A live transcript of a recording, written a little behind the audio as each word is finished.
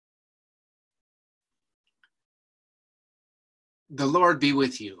The Lord be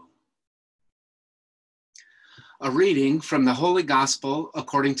with you. A reading from the Holy Gospel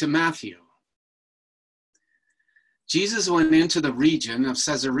according to Matthew. Jesus went into the region of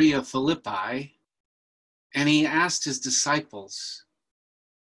Caesarea Philippi, and he asked his disciples,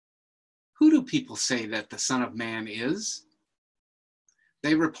 "Who do people say that the Son of Man is?"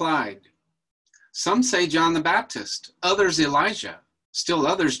 They replied, "Some say John the Baptist, others Elijah, still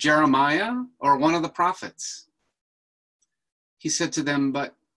others Jeremiah or one of the prophets." He said to them,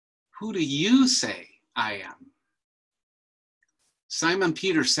 "But who do you say I am?" Simon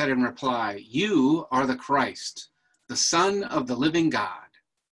Peter said in reply, "You are the Christ, the Son of the living God."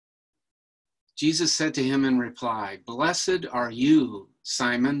 Jesus said to him in reply, "Blessed are you,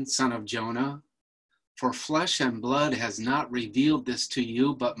 Simon, son of Jonah, for flesh and blood has not revealed this to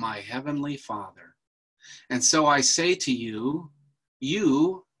you, but my heavenly Father. And so I say to you,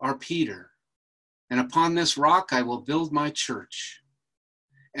 you are Peter, and upon this rock I will build my church,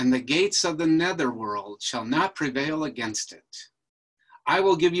 and the gates of the netherworld shall not prevail against it. I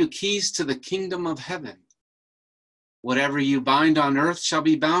will give you keys to the kingdom of heaven. Whatever you bind on earth shall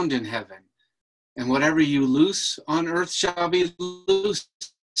be bound in heaven, and whatever you loose on earth shall be loosed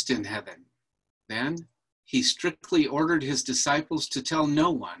in heaven." Then he strictly ordered his disciples to tell no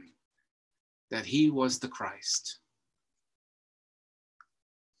one that he was the Christ.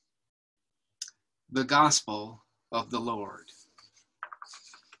 The Gospel of the Lord.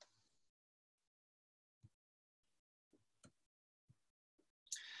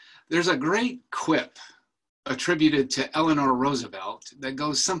 There's a great quip attributed to Eleanor Roosevelt that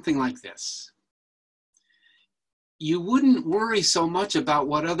goes something like this: "You wouldn't worry so much about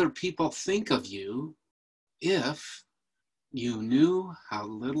what other people think of you if you knew how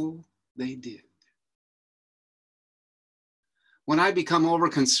little they did." When I become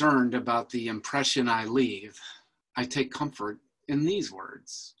overconcerned about the impression I leave, I take comfort in these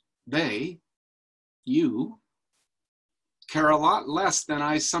words. They, you, care a lot less than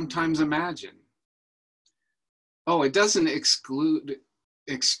I sometimes imagine. Oh, it doesn't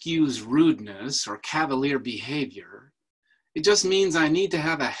excuse rudeness or cavalier behavior. It just means I need to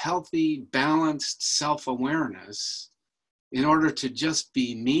have a healthy, balanced self-awareness in order to just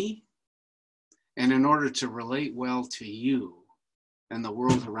be me and in order to relate well to you and the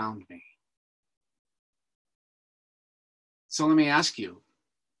world around me. So let me ask you,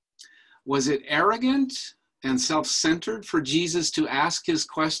 was it arrogant and self-centered for Jesus to ask his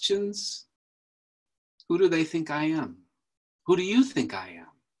questions? Who do they think I am? Who do you think I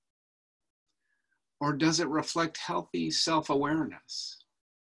am? Or does it reflect healthy self-awareness?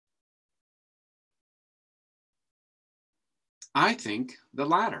 I think the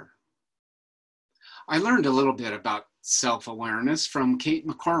latter. I learned a little bit about self-awareness from Kate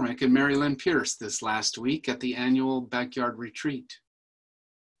McCormick and Mary Lynn Pierce this last week at the annual Backyard Retreat.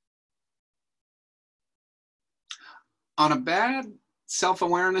 On a bad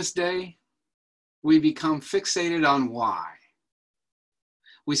self-awareness day, we become fixated on why.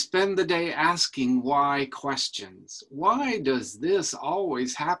 We spend the day asking why questions. Why does this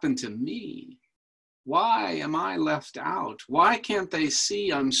always happen to me? Why am I left out? Why can't they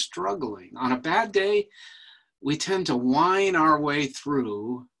see I'm struggling? On a bad day, we tend to whine our way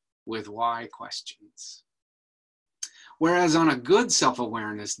through with why questions. Whereas on a good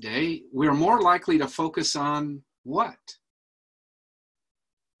self-awareness day, we're more likely to focus on what?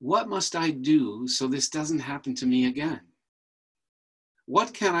 What must I do so this doesn't happen to me again?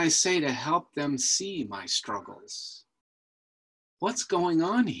 What can I say to help them see my struggles? What's going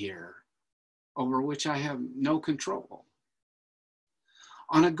on here over which I have no control?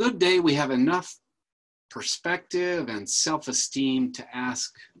 On a good day, we have enough perspective and self-esteem to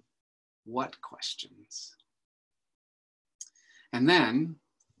ask what questions. And then,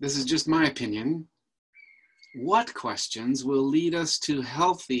 this is just my opinion, what questions will lead us to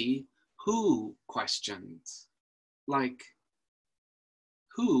healthy who questions? Like,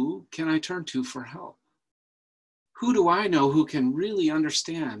 who can I turn to for help? Who do I know who can really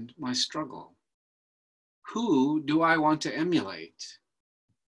understand my struggle? Who do I want to emulate?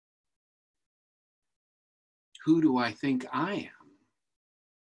 Who do I think I am?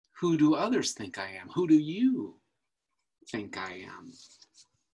 Who do others think I am? Who do you think I am?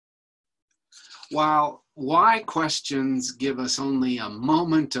 While why questions give us only a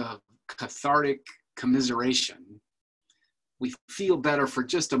moment of cathartic commiseration, we feel better for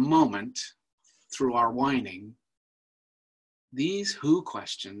just a moment through our whining, these who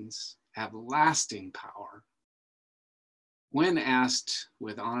questions have lasting power when asked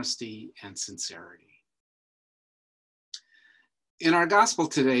with honesty and sincerity. In our gospel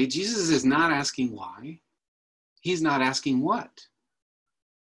today, Jesus is not asking why. He's not asking what.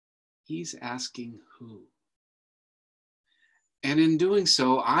 He's asking who. And in doing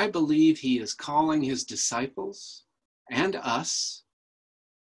so, I believe he is calling his disciples and us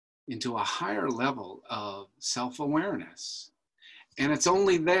into a higher level of self-awareness. And it's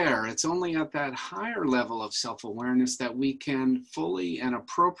only at that higher level of self-awareness that we can fully and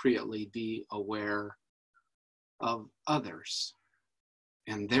appropriately be aware of others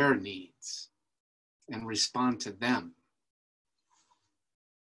and their needs and respond to them.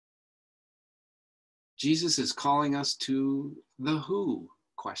 Jesus is calling us to the who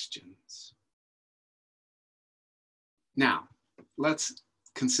questions. Now, let's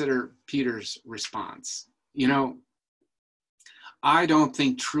consider Peter's response. You know, I don't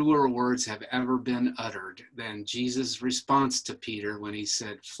think truer words have ever been uttered than Jesus' response to Peter when he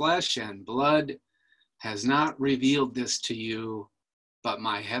said, "Flesh and blood has not revealed this to you, but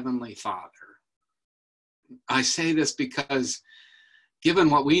my heavenly Father." I say this because, given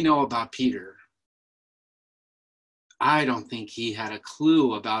what we know about Peter, I don't think he had a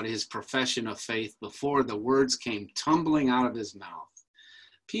clue about his profession of faith before the words came tumbling out of his mouth.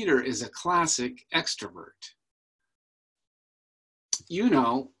 Peter is a classic extrovert. You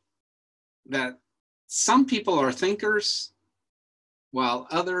know that some people are thinkers while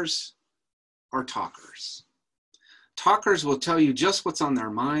others are talkers. Talkers will tell you just what's on their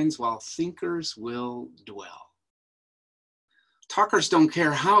minds, while thinkers will dwell. Talkers don't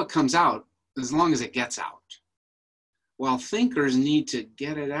care how it comes out as long as it gets out, while thinkers need to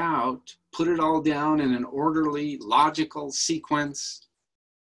get it out, put it all down in an orderly, logical sequence,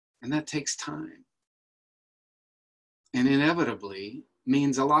 and that takes time. And inevitably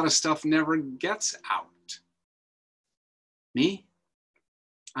means a lot of stuff never gets out. Me,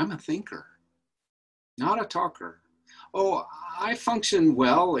 I'm a thinker, not a talker. Oh, I function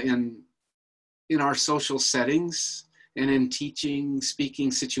well in our social settings and in teaching, speaking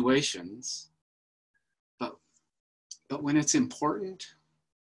situations. But when it's important,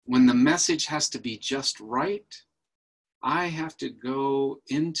 when the message has to be just right, I have to go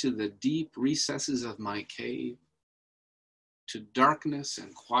into the deep recesses of my cave, to darkness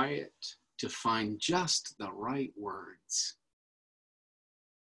and quiet, to find just the right words.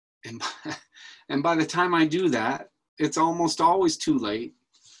 And by the time I do that, it's almost always too late,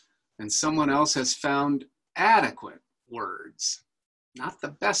 and someone else has found adequate words. Not the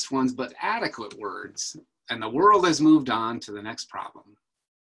best ones, but adequate words. And the world has moved on to the next problem.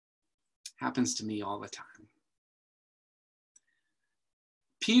 Happens to me all the time.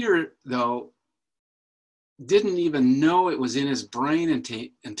 Peter, though, didn't even know it was in his brain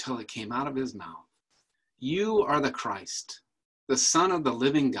until it came out of his mouth. You are the Christ, the Son of the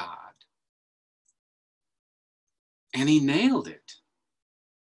living God. And he nailed it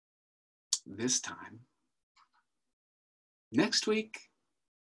this time. Next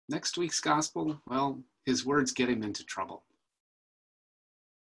week's gospel, well, his words get him into trouble.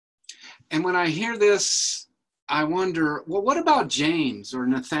 And when I hear this, I wonder, well, what about James or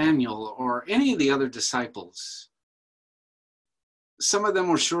Nathaniel or any of the other disciples? Some of them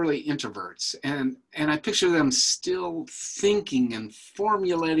were surely introverts, and I picture them still thinking and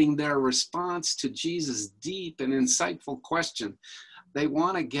formulating their response to Jesus' deep and insightful question. They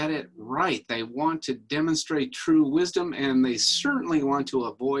want to get it right. They want to demonstrate true wisdom, and they certainly want to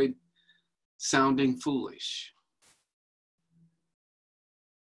avoid sounding foolish.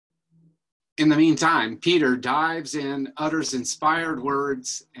 In the meantime, Peter dives in, utters inspired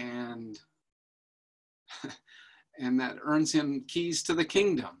words, and that earns him keys to the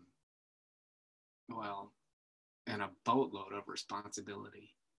kingdom. Well, and a boatload of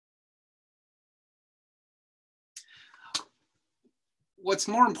responsibility. What's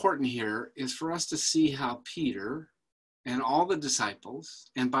more important here is for us to see how Peter and all the disciples,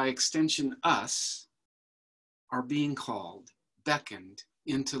 and by extension us, are being called, beckoned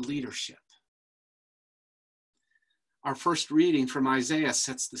into leadership. Our first reading from Isaiah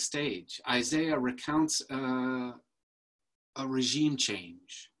sets the stage. Isaiah recounts a regime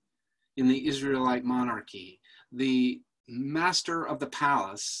change in the Israelite monarchy. The master of the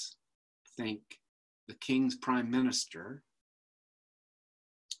palace, think the king's prime minister,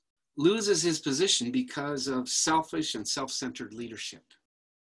 loses his position because of selfish and self-centered leadership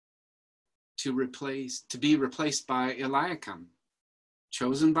to be replaced by Eliakim,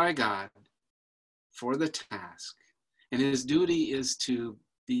 chosen by God for the task. And his duty is to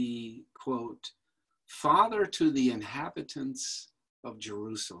be, quote, father to the inhabitants of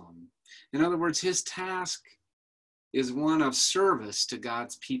Jerusalem. In other words, his task is one of service to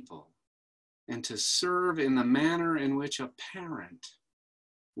God's people and to serve in the manner in which a parent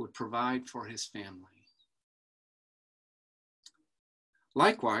would provide for his family.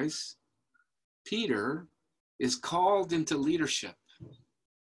 Likewise, Peter is called into leadership,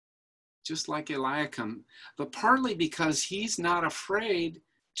 just like Eliakim, but partly because he's not afraid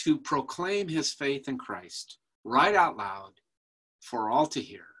to proclaim his faith in Christ right out loud for all to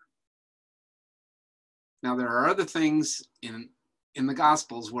hear. Now, there are other things in the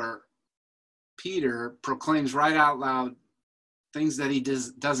Gospels where Peter proclaims right out loud things that he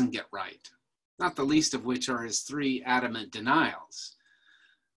doesn't get right, not the least of which are his 3 adamant denials.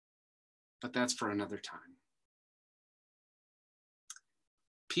 But that's for another time.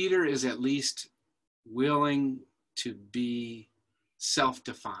 Peter is at least willing to be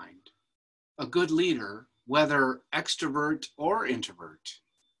self-defined. A good leader, whether extrovert or introvert,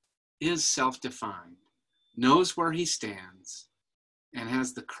 is self-defined, knows where he stands, and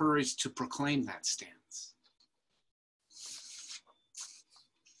has the courage to proclaim that stance.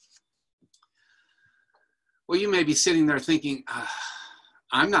 Well, you may be sitting there thinking,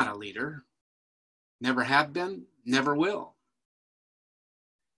 I'm not a leader. Never have been, never will.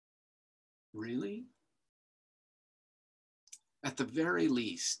 Really? At the very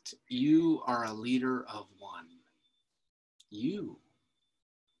least, you are a leader of one. You.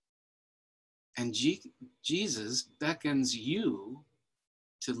 And Jesus beckons you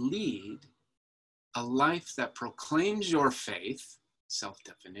to lead a life that proclaims your faith,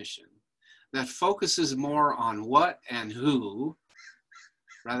 self-definition, that focuses more on what and who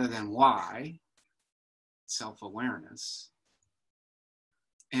rather than why, self-awareness,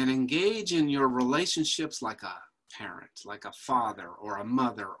 and engage in your relationships like a parent, like a father or a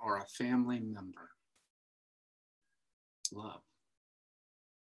mother or a family member. Love.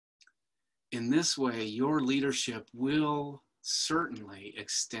 In this way, your leadership will certainly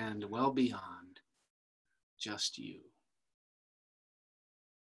extend well beyond just you.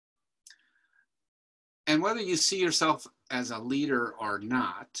 And whether you see yourself as a leader or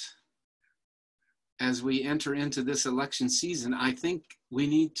not, as we enter into this election season, I think we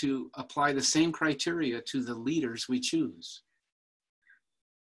need to apply the same criteria to the leaders we choose.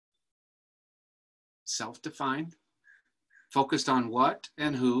 Self-defined, focused on what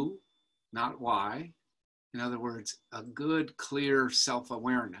and who, not why. In other words, a good, clear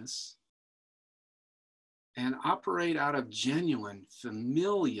self-awareness, and operate out of genuine,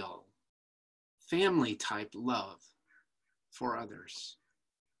 familial, family-type love for others.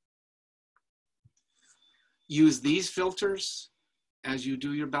 Use these filters as you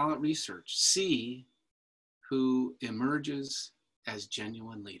do your ballot research. See who emerges as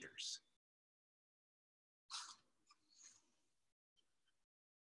genuine leaders.